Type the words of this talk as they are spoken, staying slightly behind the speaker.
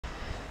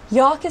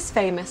York is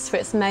famous for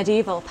its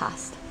medieval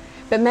past,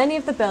 but many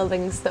of the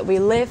buildings that we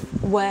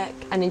live, work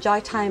and enjoy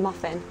time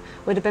off in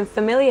would have been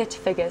familiar to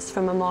figures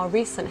from a more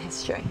recent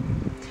history.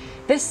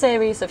 This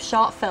series of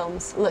short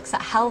films looks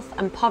at health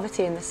and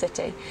poverty in the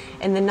city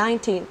in the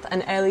 19th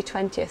and early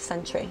 20th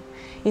century,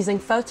 using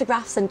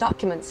photographs and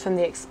documents from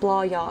the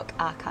Explore York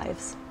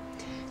archives.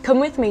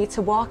 Come with me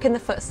to walk in the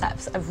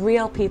footsteps of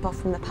real people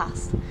from the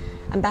past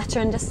and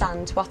better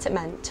understand what it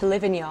meant to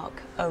live in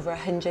York over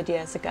 100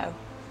 years ago.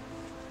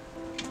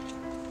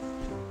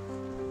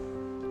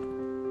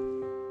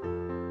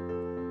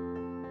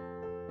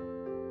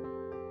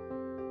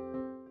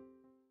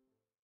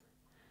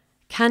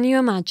 Can you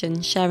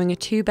imagine sharing a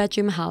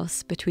two-bedroom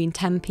house between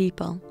 10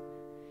 people?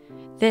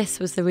 This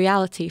was the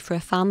reality for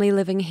a family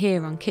living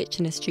here on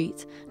Kitchener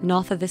Street,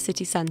 north of the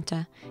city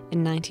centre,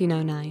 in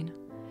 1909.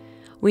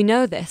 We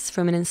know this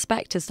from an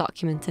inspector's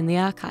document in the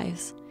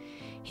archives.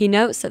 He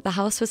notes that the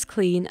house was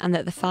clean and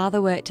that the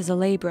father worked as a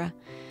labourer,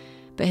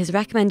 but his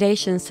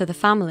recommendations to the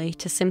family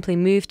to simply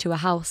move to a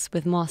house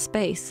with more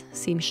space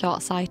seem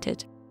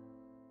short-sighted.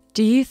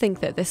 Do you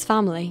think that this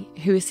family,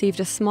 who received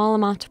a small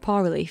amount of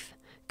poor relief,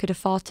 could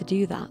afford to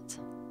do that?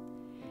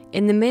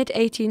 In the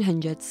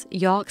mid-1800s,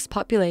 York's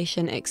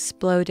population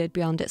exploded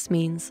beyond its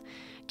means,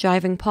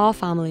 driving poor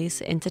families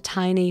into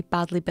tiny,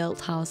 badly built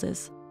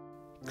houses.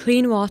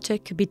 Clean water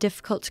could be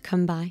difficult to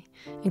come by,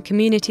 and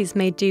communities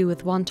made do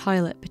with one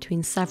toilet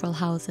between several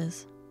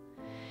houses.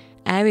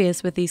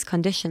 Areas with these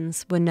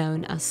conditions were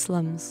known as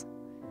slums.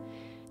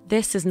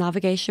 This is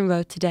Navigation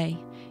Road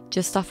today,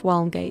 just off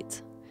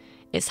Walmgate.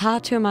 It's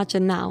hard to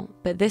imagine now,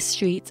 but this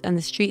street and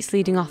the streets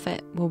leading off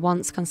it were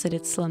once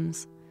considered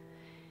slums.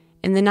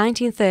 In the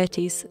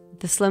 1930s,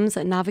 the slums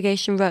at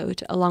Navigation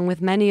Road, along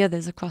with many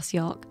others across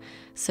York,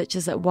 such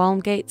as at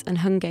Walmgate and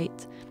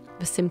Hungate,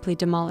 were simply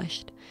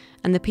demolished,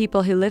 and the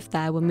people who lived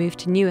there were moved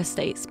to new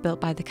estates built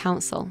by the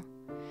council.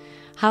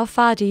 How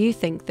far do you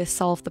think this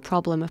solved the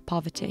problem of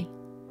poverty?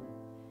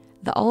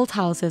 The old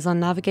houses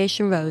on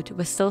Navigation Road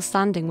were still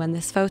standing when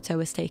this photo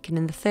was taken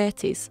in the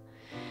 30s.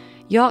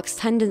 York's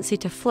tendency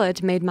to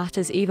flood made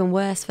matters even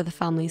worse for the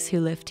families who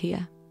lived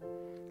here.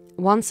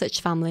 One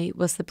such family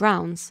was the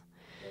Browns.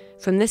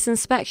 From this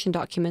inspection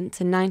document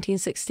in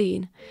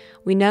 1916,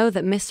 we know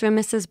that Mr. and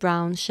Mrs.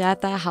 Brown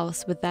shared their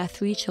house with their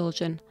 3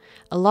 children,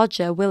 a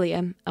lodger,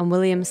 William, and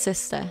William's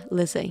sister,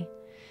 Lizzie.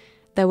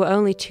 There were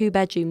only 2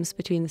 bedrooms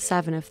between the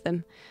 7 of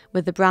them,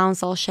 with the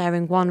Browns all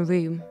sharing one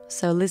room,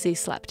 so Lizzie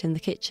slept in the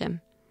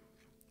kitchen.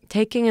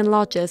 Taking in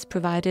lodgers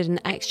provided an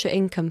extra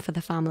income for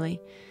the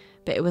family,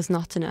 but it was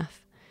not enough.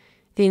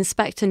 The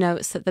inspector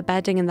notes that the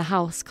bedding in the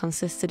house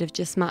consisted of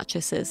just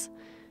mattresses,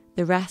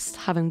 the rest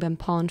having been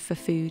pawned for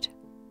food.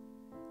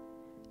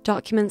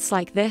 Documents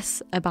like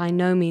this are by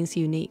no means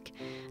unique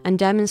and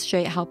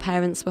demonstrate how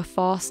parents were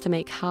forced to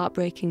make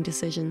heartbreaking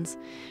decisions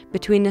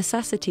between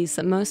necessities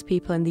that most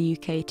people in the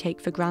UK take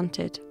for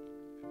granted.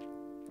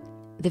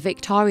 The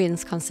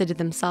Victorians considered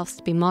themselves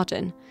to be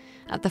modern,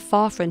 at the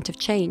forefront of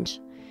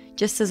change,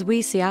 just as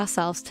we see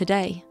ourselves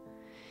today.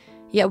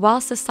 Yet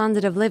whilst the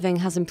standard of living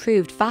has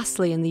improved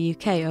vastly in the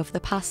UK over the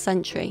past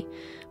century,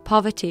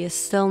 poverty is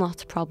still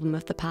not a problem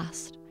of the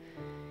past.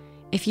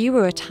 If you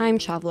were a time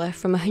traveller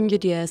from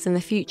 100 years in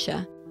the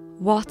future,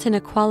 what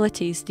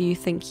inequalities do you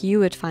think you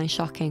would find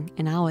shocking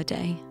in our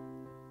day?